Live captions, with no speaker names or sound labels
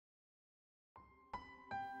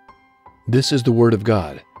This is the Word of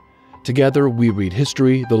God. Together we read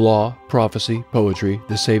history, the law, prophecy, poetry,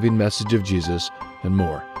 the saving message of Jesus, and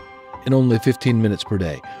more. In only 15 minutes per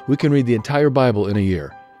day, we can read the entire Bible in a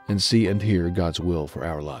year and see and hear God's will for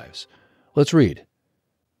our lives. Let's read.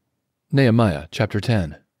 Nehemiah chapter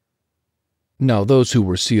 10. Now those who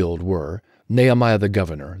were sealed were Nehemiah the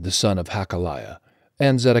governor, the son of Hakaliah,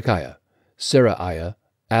 and Zedekiah, Seraiah,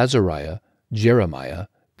 Azariah, Jeremiah,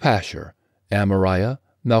 Pashur, Amariah,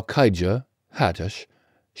 Malchijah, Hattush,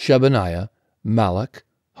 Shebaniah, Malach,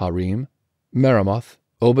 Harim, Meremoth,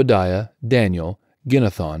 Obadiah, Daniel,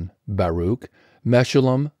 Ginnethon, Baruch,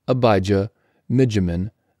 Meshullam, Abijah,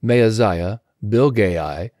 Mijamin, Maaziah,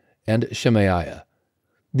 Bilgai, and Shemaiah.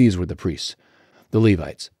 These were the priests. The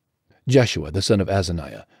Levites: Jeshua the son of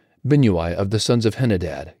Azaniah, Binnui of the sons of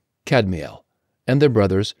Henadad, Kadmiel, and their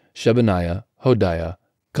brothers Shebaniah, Hodiah,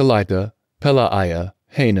 Kelita, Pelaiah,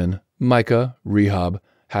 Hanan, Micah, Rehob,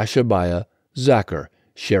 Hashabiah, Zachar,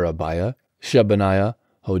 Sherebiah, Shebaniah,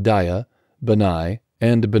 Hodiah, Bani,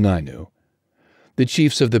 and Beninu. The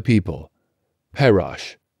chiefs of the people: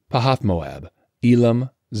 Parosh, Pahathmoab,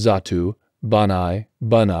 Elam, Zatu, Bani,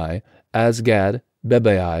 Azgad,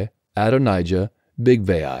 Bebai, Adonijah,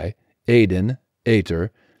 Bigvai, Adin,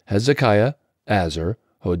 Ater, Hezekiah, Azar,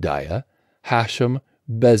 Hodiah, Hashem,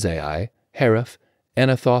 Bezai, Hariph,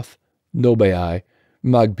 Anathoth, Nobai,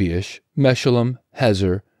 Magpiish, Meshullam,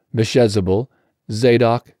 Hezer, Meshezabel,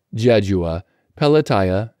 Zadok, Jejua,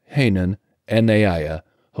 Pelatiah, Hanan, Anaiah,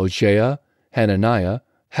 Hoshea, Hananiah,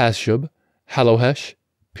 Hashub, Halohesh,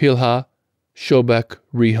 Pilha, Shobek,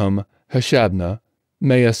 Rehum, Hashabna,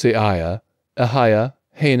 Maaseiah, Ahiah,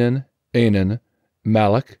 Hanan, Anan,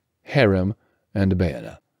 Malach, Harim, and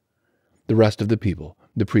Baanah. The rest of the people,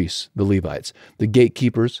 the priests, the Levites, the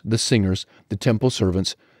gatekeepers, the singers, the temple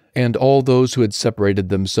servants, and all those who had separated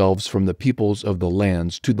themselves from the peoples of the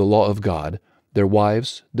lands to the law of God, their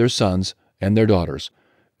wives, their sons, and their daughters,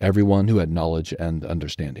 everyone who had knowledge and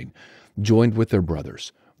understanding, joined with their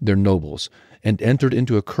brothers, their nobles, and entered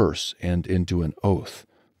into a curse and into an oath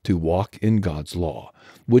to walk in God's law,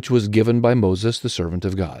 which was given by Moses the servant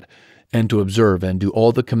of God, and to observe and do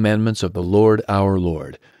all the commandments of the Lord our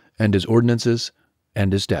Lord, and his ordinances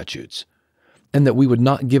and his statutes, and that we would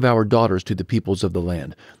not give our daughters to the peoples of the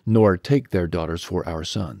land, nor take their daughters for our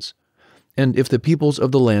sons. And if the peoples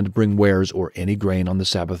of the land bring wares or any grain on the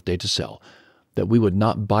Sabbath day to sell, that we would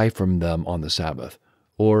not buy from them on the Sabbath,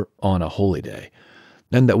 or on a holy day,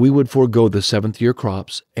 and that we would forego the seventh-year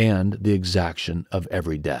crops and the exaction of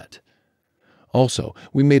every debt. Also,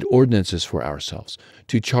 we made ordinances for ourselves,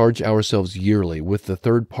 to charge ourselves yearly with the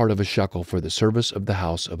third part of a shekel for the service of the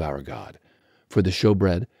house of our God, for the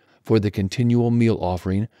showbread, for the continual meal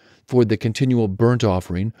offering, for the continual burnt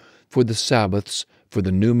offering, for the Sabbaths, for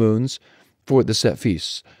the new moons, for the set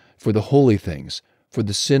feasts, for the holy things, for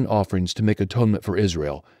the sin offerings to make atonement for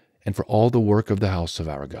Israel, and for all the work of the house of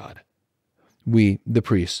our God. We, the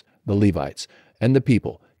priests, the Levites, and the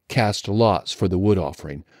people, cast lots for the wood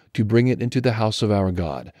offering, to bring it into the house of our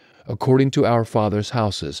God, according to our fathers'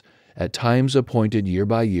 houses, at times appointed year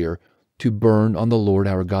by year, to burn on the Lord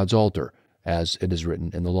our God's altar, as it is written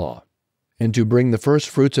in the law, and to bring the first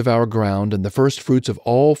fruits of our ground and the first fruits of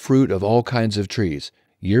all fruit of all kinds of trees,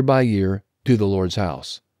 year by year, to the Lord's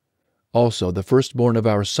house. Also the firstborn of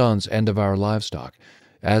our sons and of our livestock,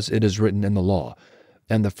 as it is written in the law,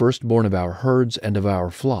 and the firstborn of our herds and of our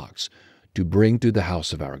flocks, to bring to the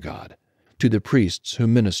house of our God, to the priests who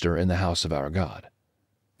minister in the house of our God.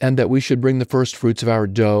 And that we should bring the first fruits of our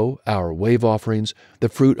dough, our wave offerings, the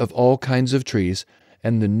fruit of all kinds of trees,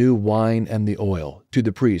 and the new wine and the oil, to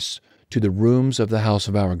the priests, to the rooms of the house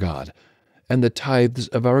of our God, and the tithes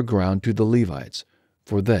of our ground to the Levites,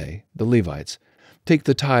 for they, the Levites, take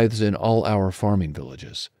the tithes in all our farming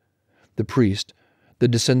villages. The priest, the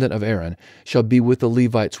descendant of Aaron, shall be with the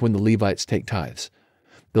Levites when the Levites take tithes.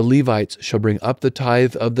 The Levites shall bring up the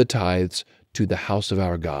tithe of the tithes to the house of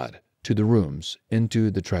our God, to the rooms, into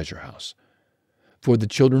the treasure house. For the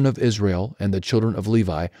children of Israel and the children of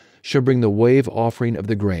Levi shall bring the wave offering of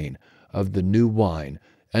the grain, of the new wine,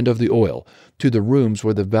 and of the oil, to the rooms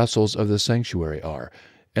where the vessels of the sanctuary are,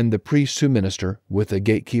 and the priests who minister, with the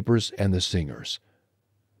gatekeepers and the singers.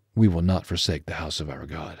 We will not forsake the house of our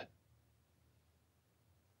God.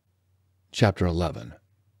 Chapter 11.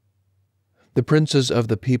 The princes of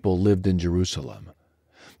the people lived in Jerusalem.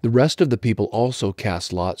 The rest of the people also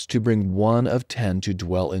cast lots to bring 1 of 10 to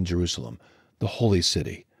dwell in Jerusalem, the holy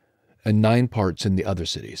city, and 9 parts in the other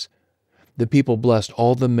cities. The people blessed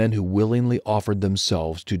all the men who willingly offered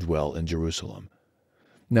themselves to dwell in Jerusalem.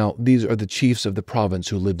 Now these are the chiefs of the province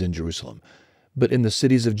who lived in Jerusalem. But in the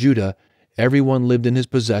cities of Judah, Everyone lived in his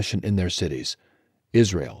possession in their cities: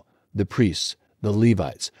 Israel, the priests, the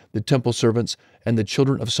Levites, the temple servants, and the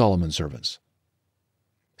children of Solomon's servants.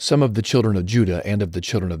 Some of the children of Judah and of the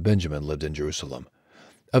children of Benjamin lived in Jerusalem.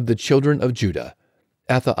 Of the children of Judah,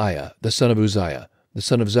 Athaiah, the son of Uzziah, the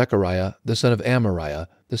son of Zechariah, the son of Amariah,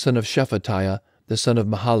 the son of Shephatiah, the son of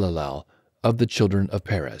Mahalalel, of the children of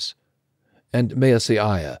Perez. And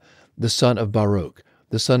Maaseiah, the son of Baruch,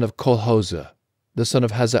 the son of Kolhozeh, the son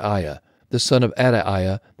of Hazaiah, the son of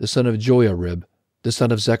Adaiah, the son of Joiarib, the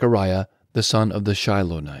son of Zechariah, the son of the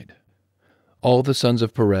Shilonite. All the sons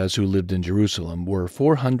of Perez who lived in Jerusalem were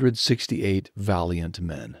 468 valiant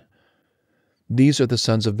men. These are the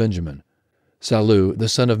sons of Benjamin: Sallu, the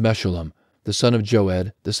son of Meshullam, the son of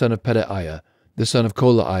Joed, the son of Pedaiah, the son of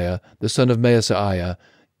Kolaiah, the son of Maaseiah,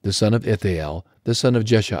 the son of Ithiel, the son of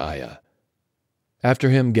Jeshaiah. After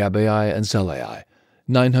him Gabbai and Salai,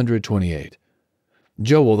 928.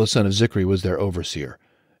 Joel the son of Zichri was their overseer,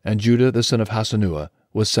 and Judah the son of Hasanua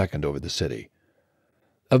was second over the city.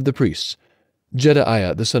 Of the priests,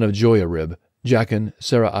 Jedaiah the son of Joiarib, Jachin,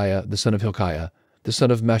 Seraiah the son of Hilkiah, the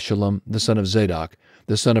son of Meshullam, the son of Zadok,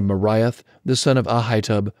 the son of Meriath, the son of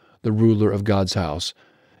Ahitub, the ruler of God's house,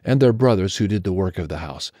 and their brothers who did the work of the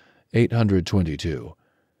house, 822.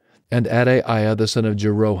 And Adaiah the son of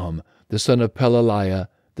Jeroham, the son of Pelaliah,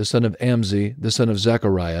 the son of Amzi, the son of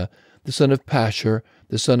Zechariah, the son of Pashur,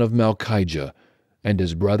 the son of Malchijah, and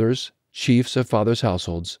his brothers, chiefs of fathers'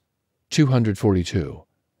 households, 242.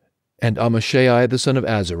 And Amashai the son of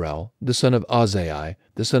Azarel, the son of Azai,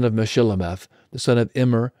 the son of Meshillemeth, the son of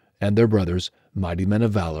Immer, and their brothers, mighty men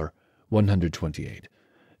of valor, 128.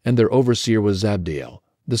 And their overseer was Zabdiel,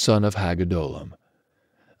 the son of Haggedolim.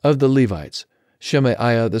 Of the Levites,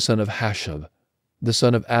 Shemaiah the son of Hashab, the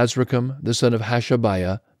son of Azrikam, the son of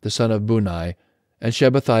Hashabiah, the son of Bunai, and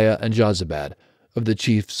Shabbathiah and Jozabad, of the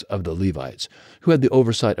chiefs of the Levites, who had the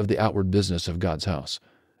oversight of the outward business of God's house,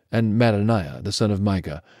 and Mattaniah the son of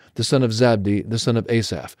Micah, the son of Zabdi, the son of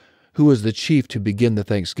Asaph, who was the chief to begin the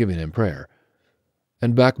thanksgiving and prayer,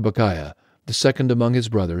 and Bakbukiah, the second among his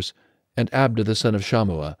brothers, and Abda the son of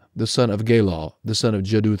Shammua, the son of Galal, the son of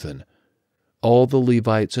Jeduthun. All the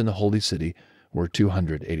Levites in the holy city were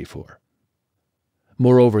 284.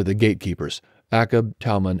 Moreover, the gatekeepers, Akab,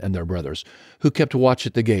 Talmon, and their brothers, who kept watch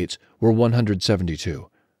at the gates, were 172.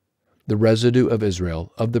 The residue of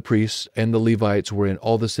Israel, of the priests and the Levites, were in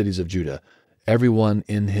all the cities of Judah, every one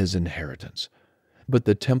in his inheritance. But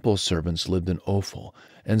the temple servants lived in Ophel,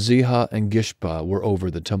 and Ziha and Gishpa were over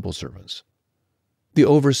the temple servants. The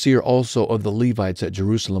overseer also of the Levites at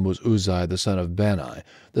Jerusalem was Uzziah the son of Bani,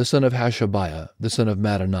 the son of Hashabiah, the son of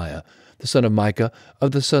Mattaniah, the son of Micah,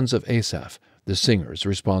 of the sons of Asaph, the singers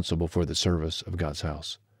responsible for the service of God's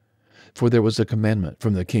house. For there was a commandment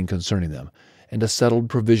from the king concerning them, and a settled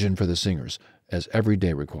provision for the singers, as every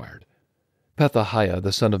day required. Pethahiah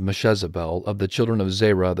the son of Meshezabel, of the children of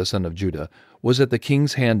Zerah the son of Judah, was at the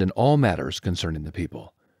king's hand in all matters concerning the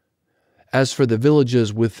people. As for the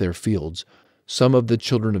villages with their fields, some of the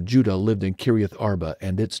children of Judah lived in Kiriath Arba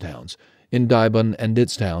and its towns, in Dibon and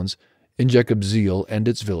its towns, in Jekabzeel and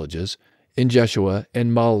its villages, in Jeshua,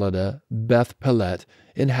 in Maladah, Beth Pelet,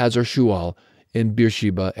 in Hazar Shual, in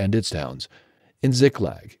Beersheba and its towns, in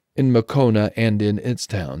Ziklag, in Makona and in its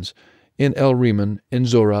towns, in El Rimmon, in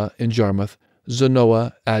Zorah, in Jarmuth,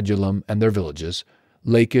 Zanoah, Adullam and their villages,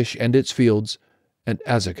 Lachish and its fields, and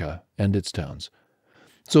Azekah and its towns.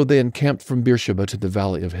 So they encamped from Beersheba to the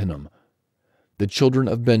valley of Hinnom. The children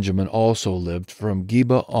of Benjamin also lived from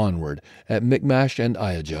Geba onward, at Michmash and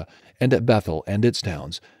Iaja, and at Bethel and its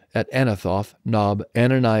towns, at Anathoth, Nob,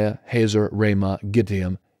 Ananiah, Hazor, Ramah,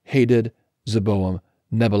 Gittaim, Hadid, Zeboam,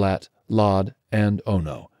 Nebalat, Lod, and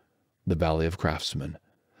Ono, the valley of craftsmen.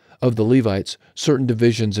 Of the Levites, certain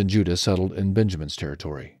divisions in Judah settled in Benjamin's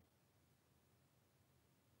territory.